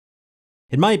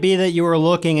It might be that you are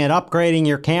looking at upgrading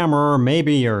your camera, or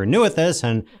maybe you're new at this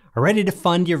and are ready to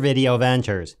fund your video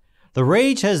ventures. The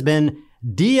rage has been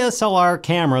DSLR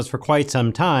cameras for quite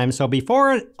some time, so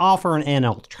before I offer an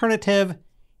alternative,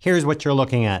 here's what you're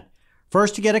looking at.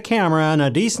 First, you get a camera, and a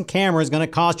decent camera is going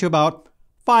to cost you about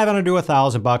 $500 to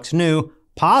 $1,000 new,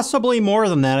 possibly more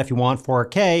than that if you want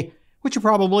 4K, which you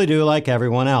probably do like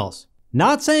everyone else.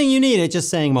 Not saying you need it, just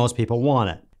saying most people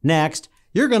want it. Next,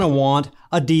 you're going to want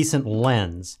a decent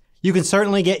lens. You can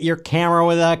certainly get your camera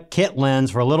with a kit lens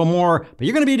for a little more, but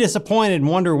you're going to be disappointed and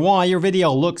wonder why your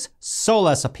video looks so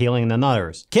less appealing than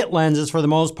others. Kit lenses, for the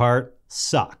most part,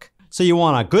 suck. So you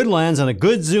want a good lens, and a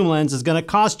good zoom lens is going to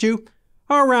cost you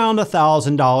around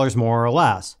 $1,000 more or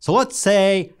less. So let's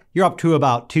say you're up to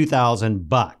about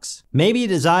 $2,000. Maybe you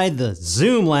decide the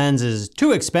zoom lens is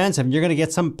too expensive and you're going to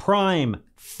get some prime,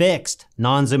 fixed,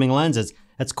 non-zooming lenses.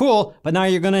 That's cool, but now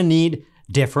you're going to need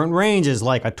different ranges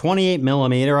like a 28mm,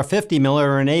 a 50mm,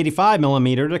 or an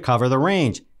 85mm to cover the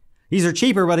range. These are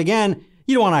cheaper, but again,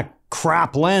 you don't want to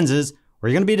crap lenses or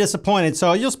you're going to be disappointed,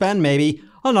 so you'll spend maybe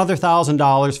another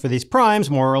 $1,000 for these primes,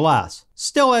 more or less.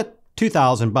 Still at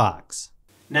 $2,000.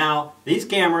 Now, these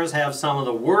cameras have some of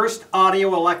the worst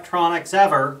audio electronics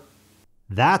ever.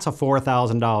 That's a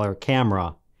 $4,000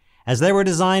 camera, as they were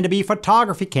designed to be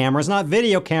photography cameras, not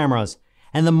video cameras.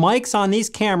 And the mics on these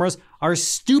cameras are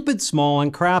stupid small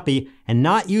and crappy and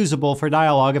not usable for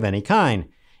dialogue of any kind.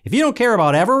 If you don't care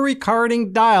about ever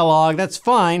recording dialogue, that's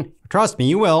fine. Trust me,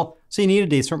 you will, so you need a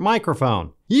decent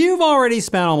microphone. You've already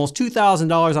spent almost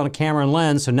 $2,000 on a camera and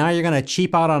lens, so now you're gonna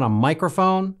cheap out on a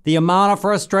microphone? The amount of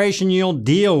frustration you'll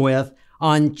deal with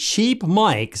on cheap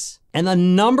mics and the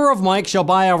number of mics you'll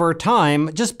buy over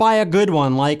time, just buy a good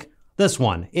one like this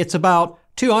one. It's about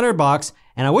 $200,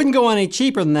 and I wouldn't go any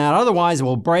cheaper than that, otherwise it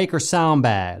will break or sound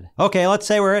bad. Okay, let's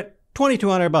say we're at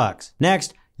 $2,200.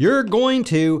 Next, you're going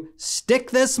to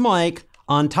stick this mic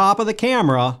on top of the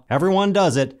camera. Everyone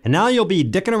does it. And now you'll be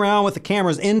dicking around with the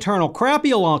camera's internal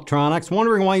crappy electronics,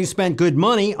 wondering why you spent good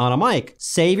money on a mic.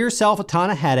 Save yourself a ton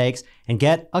of headaches and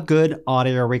get a good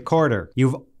audio recorder.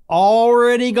 You've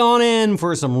already gone in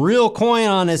for some real coin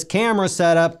on this camera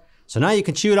setup, so now you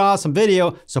can shoot awesome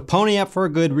video, so pony up for a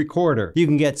good recorder. You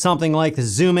can get something like the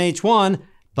Zoom H1,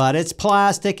 but it's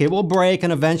plastic, it will break,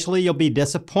 and eventually you'll be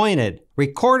disappointed.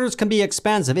 Recorders can be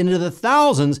expensive, into the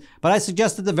thousands, but I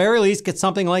suggest at the very least get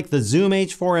something like the Zoom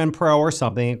H4n Pro or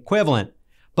something equivalent.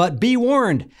 But be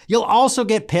warned, you'll also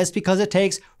get pissed because it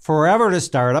takes forever to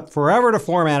start up, forever to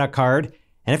format a card,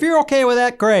 and if you're okay with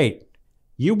that, great.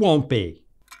 You won't be.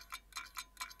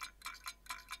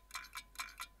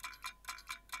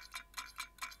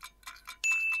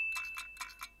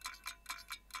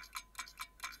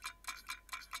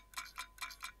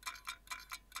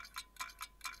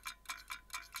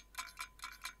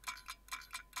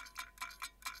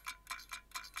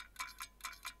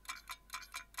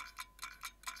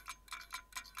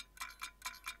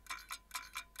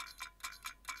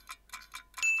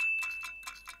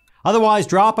 Otherwise,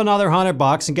 drop another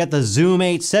 $100 and get the Zoom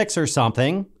H6 or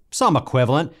something, some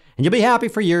equivalent, and you'll be happy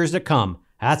for years to come.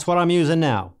 That's what I'm using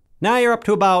now. Now you're up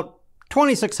to about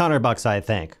 $2,600, I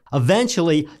think.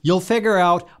 Eventually, you'll figure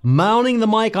out mounting the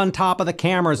mic on top of the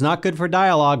camera is not good for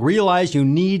dialogue, realize you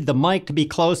need the mic to be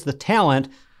close to the talent,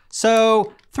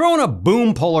 so throw in a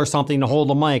boom pole or something to hold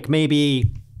the mic,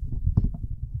 maybe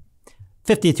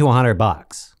 $50 to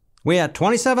 $100. We at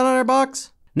 $2,700?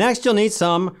 Next, you'll need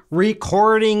some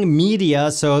recording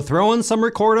media, so throw in some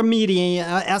recording media,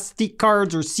 SD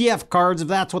cards or CF cards if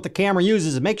that's what the camera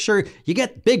uses, and make sure you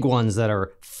get big ones that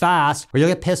are fast or you'll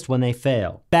get pissed when they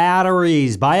fail.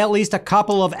 Batteries, buy at least a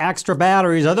couple of extra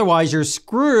batteries, otherwise you're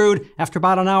screwed after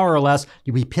about an hour or less.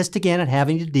 You'll be pissed again at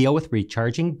having to deal with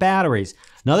recharging batteries.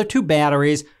 Another 2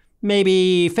 batteries,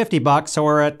 maybe $50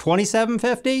 or at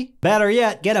 $27.50. Better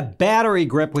yet, get a battery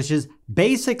grip, which is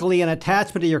basically an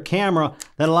attachment to your camera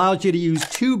that allows you to use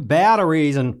 2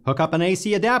 batteries and hook up an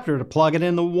AC adapter to plug it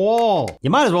in the wall. You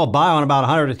might as well buy one about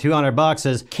 $100 to $200,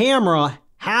 as camera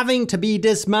having to be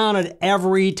dismounted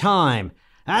every time.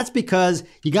 That's because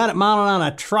you got it mounted on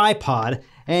a tripod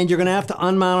and you're gonna have to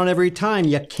unmount it every time.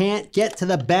 You can't get to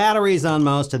the batteries on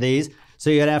most of these, so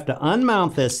you'd have to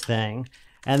unmount this thing,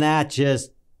 and that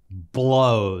just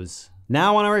blows.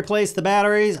 Now when I replace the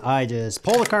batteries, I just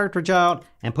pull the cartridge out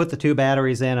and put the 2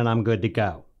 batteries in and I'm good to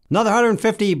go. Another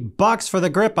 $150 for the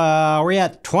grip. We're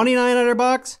at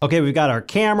 $2,900? Okay, we've got our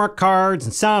camera, cards,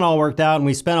 and sound all worked out, and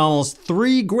we spent almost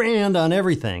 $3 grand on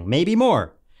everything, maybe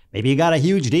more. Maybe you got a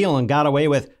huge deal and got away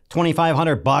with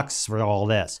 $2,500 for all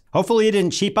this. Hopefully you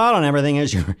didn't cheap out on everything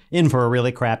as you're in for a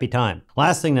really crappy time.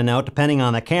 Last thing to note, depending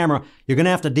on the camera, you're gonna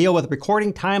have to deal with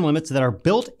recording time limits that are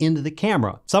built into the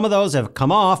camera. Some of those have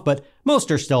come off, but most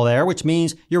are still there, which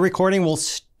means your recording will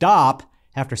stop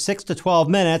after 6 to 12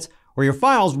 minutes, or your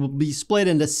files will be split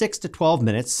into 6 to 12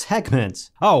 minute segments.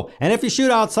 Oh, and if you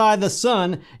shoot outside the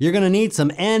sun, you're gonna need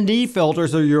some ND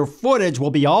filters or your footage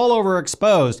will be all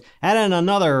overexposed. Add in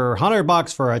another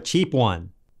 $100 for a cheap one.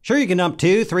 Sure, you can dump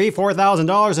 $2,000, $3,000,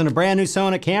 $4,000 in a brand new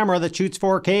Sony camera that shoots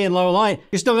 4K in low light.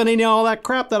 You're still gonna need all that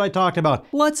crap that I talked about.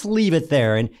 Let's leave it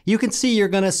there, and you can see you're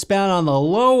gonna spend on the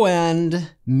low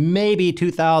end, maybe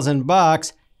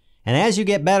 $2,000. And as you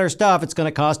get better stuff, it's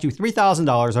gonna cost you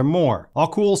 $3,000 or more. All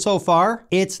cool so far?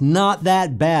 It's not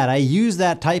that bad. I use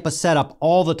that type of setup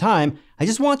all the time. I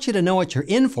just want you to know what you're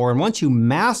in for, and once you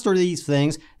master these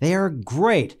things, they are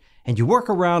great, and you work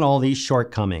around all these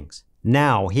shortcomings.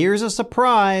 Now, here's a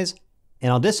surprise,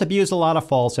 and I'll disabuse a lot of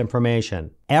false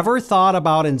information. Ever thought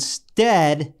about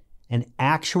instead an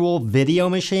actual video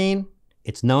machine?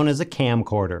 It's known as a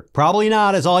camcorder. Probably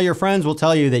not, as all your friends will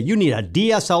tell you that you need a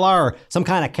DSLR, some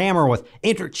kind of camera with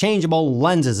interchangeable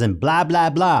lenses and blah, blah,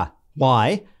 blah.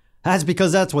 Why? That's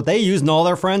because that's what they used and all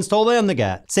their friends told them to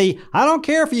get. See, I don't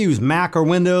care if you use Mac or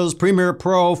Windows, Premiere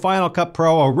Pro, Final Cut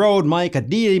Pro, a Rode mic, a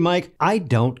DD mic, I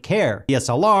don't care.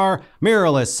 DSLR,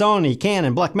 mirrorless, Sony,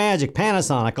 Canon, Blackmagic,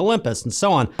 Panasonic, Olympus, and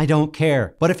so on, I don't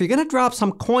care. But if you're gonna drop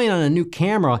some coin on a new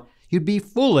camera, you'd be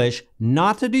foolish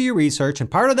not to do your research,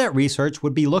 and part of that research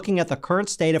would be looking at the current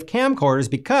state of camcorders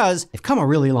because they've come a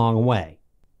really long way.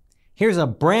 Here's a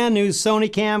brand new Sony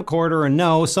camcorder, and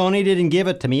no, Sony didn't give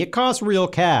it to me. It costs real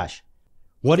cash.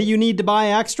 What do you need to buy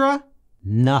extra?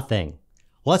 Nothing.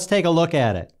 Let's take a look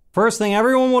at it. First thing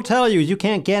everyone will tell you is you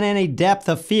can't get any depth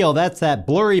of field. That's that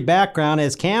blurry background,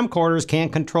 as camcorders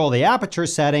can't control the aperture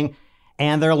setting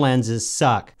and their lenses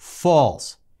suck.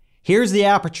 False. Here's the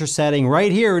aperture setting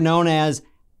right here, known as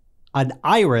an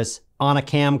iris on a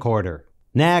camcorder.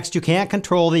 Next, you can't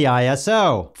control the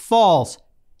ISO. False.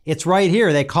 It's right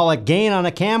here. They call it gain on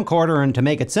a camcorder, and to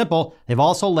make it simple, they've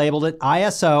also labeled it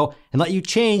ISO and let you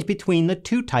change between the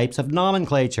two types of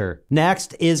nomenclature.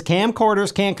 Next is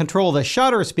camcorders can't control the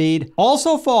shutter speed.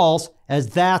 Also false, as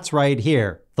that's right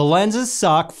here. The lenses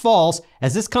suck. False,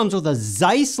 as this comes with a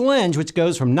Zeiss lens, which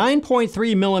goes from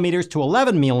 9.3 millimeters to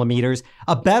 11 millimeters,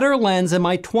 a better lens than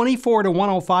my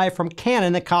 24-105 from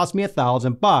Canon that cost me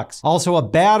 $1,000. Also a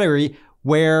battery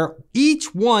where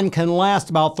each one can last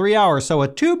about 3 hours. So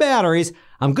with 2 batteries,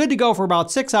 I'm good to go for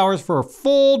about 6 hours for a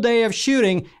full day of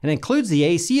shooting, and includes the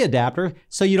AC adapter,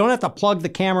 so you don't have to plug the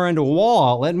camera into a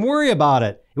wall outlet and worry about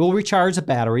it. It will recharge the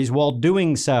batteries while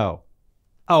doing so.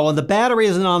 Oh, and the battery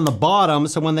isn't on the bottom,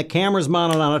 so when the camera's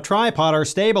mounted on a tripod or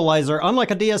stabilizer, unlike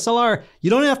a DSLR,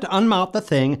 you don't have to unmount the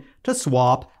thing to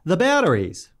swap the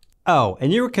batteries. Oh,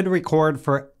 and you can record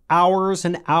for hours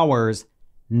and hours,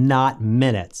 not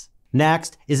minutes.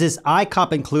 Next is this eye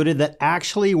cup included that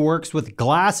actually works with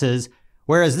glasses,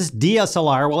 whereas this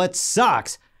DSLR, well, it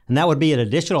sucks, and that would be an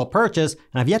additional purchase,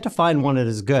 and I've yet to find one that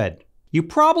is good. You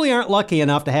probably aren't lucky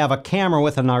enough to have a camera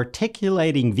with an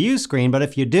articulating view screen, but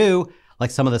if you do, like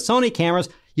some of the Sony cameras,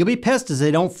 you'll be pissed as they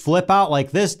don't flip out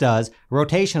like this does, a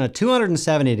rotation of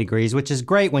 270 degrees, which is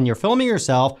great when you're filming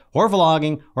yourself or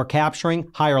vlogging or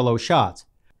capturing high or low shots.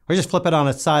 Or just flip it on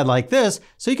its side like this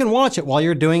so you can watch it while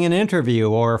you're doing an interview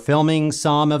or filming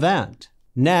some event.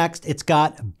 Next, it's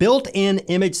got built-in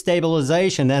image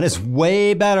stabilization that is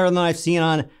way better than I've seen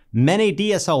on many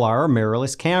DSLR or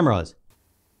mirrorless cameras.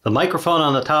 The microphone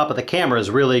on the top of the camera is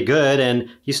really good, and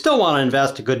you still want to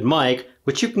invest in a good mic,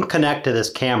 which you can connect to this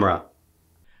camera.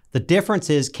 The difference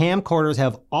is camcorders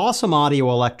have awesome audio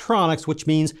electronics, which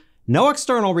means no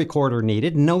external recorder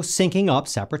needed, no syncing up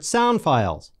separate sound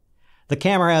files. The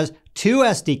camera has 2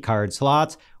 SD card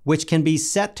slots, which can be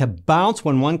set to bounce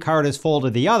when one card is full to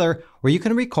the other, or you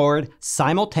can record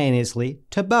simultaneously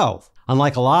to both.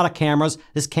 Unlike a lot of cameras,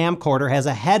 this camcorder has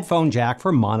a headphone jack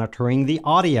for monitoring the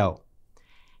audio.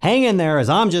 Hang in there, as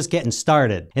I'm just getting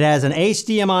started. It has an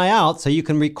HDMI out so you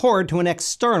can record to an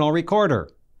external recorder.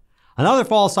 Another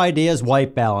false idea is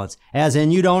white balance, as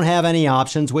in you don't have any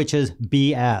options, which is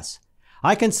BS.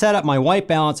 I can set up my white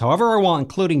balance however I want,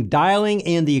 including dialing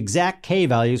in the exact K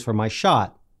values for my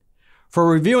shot. For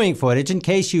reviewing footage, in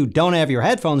case you don't have your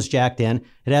headphones jacked in,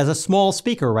 it has a small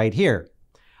speaker right here.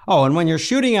 Oh, and when you're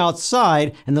shooting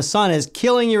outside and the sun is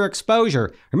killing your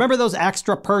exposure, remember those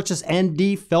extra purchase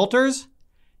ND filters?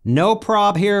 No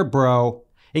prob here, bro.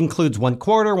 It includes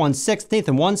 1/4, 1/16,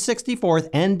 and 1/64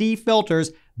 ND filters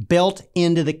built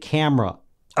into the camera.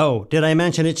 Oh, did I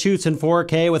mention it shoots in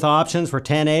 4K with options for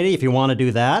 1080 if you want to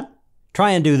do that?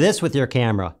 Try and do this with your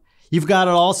camera. You've got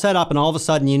it all set up and all of a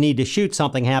sudden you need to shoot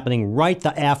something happening right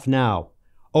the F now.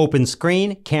 Open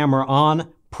screen, camera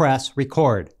on, press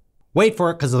record. Wait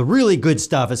for it because the really good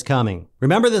stuff is coming.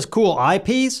 Remember this cool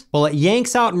eyepiece? Well, it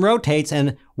yanks out and rotates,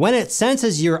 and when it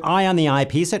senses your eye on the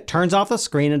eyepiece, it turns off the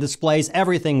screen and displays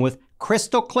everything with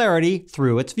crystal clarity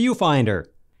through its viewfinder.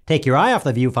 Take your eye off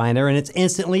the viewfinder and it's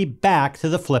instantly back to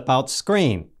the flip out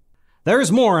screen.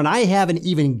 There's more, and I haven't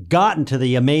even gotten to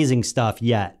the amazing stuff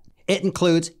yet. It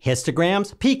includes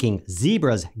histograms, peaking,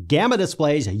 zebras, gamma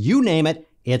displays, you name it,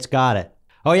 it's got it.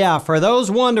 Oh yeah, for those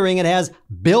wondering, it has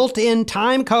built-in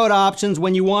timecode options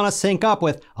when you want to sync up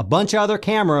with a bunch of other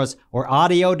cameras or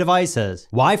audio devices.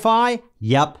 Wi-Fi?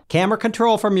 Yep. Camera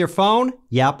control from your phone?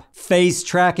 Yep. Face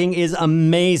tracking is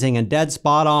amazing and dead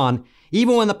spot on.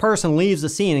 Even when the person leaves the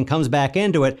scene and comes back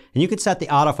into it, and you can set the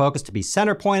autofocus to be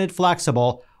center-pointed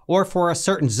flexible or for a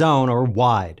certain zone or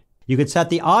wide. You can set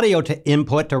the audio to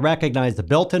input to recognize the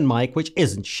built-in mic, which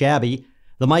isn't shabby,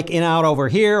 the mic in out over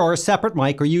here, or a separate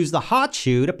mic, or use the hot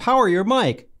shoe to power your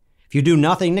mic. If you do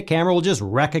nothing, the camera will just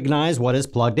recognize what is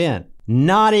plugged in.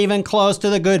 Not even close to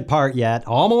the good part yet,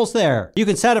 almost there. You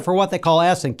can set it for what they call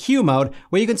S and Q mode,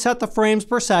 where you can set the frames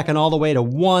per second all the way to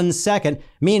 1 second,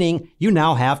 meaning you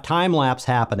now have time lapse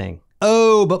happening.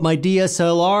 Oh, but my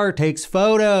DSLR takes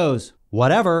photos.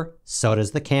 Whatever, so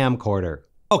does the camcorder.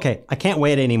 Okay, I can't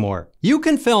wait anymore. You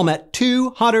can film at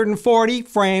 240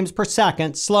 frames per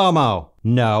second slow-mo.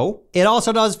 No. It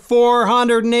also does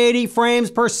 480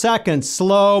 frames per second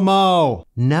slow-mo.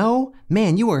 No?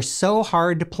 Man, you are so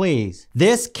hard to please.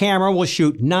 This camera will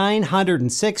shoot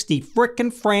 960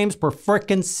 frickin' frames per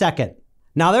frickin' second.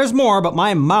 Now there's more, but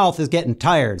my mouth is getting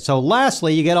tired. So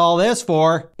lastly, you get all this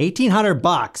for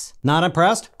 $1,800. Not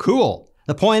impressed? Cool.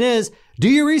 The point is, do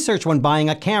your research when buying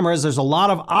a camera, as there's a lot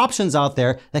of options out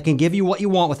there that can give you what you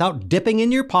want without dipping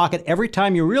in your pocket every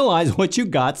time you realize what you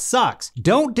got sucks.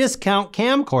 Don't discount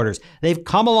camcorders. They've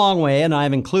come a long way, and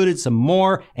I've included some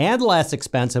more and less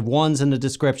expensive ones in the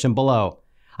description below.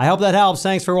 I hope that helps.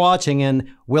 Thanks for watching,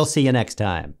 and we'll see you next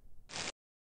time.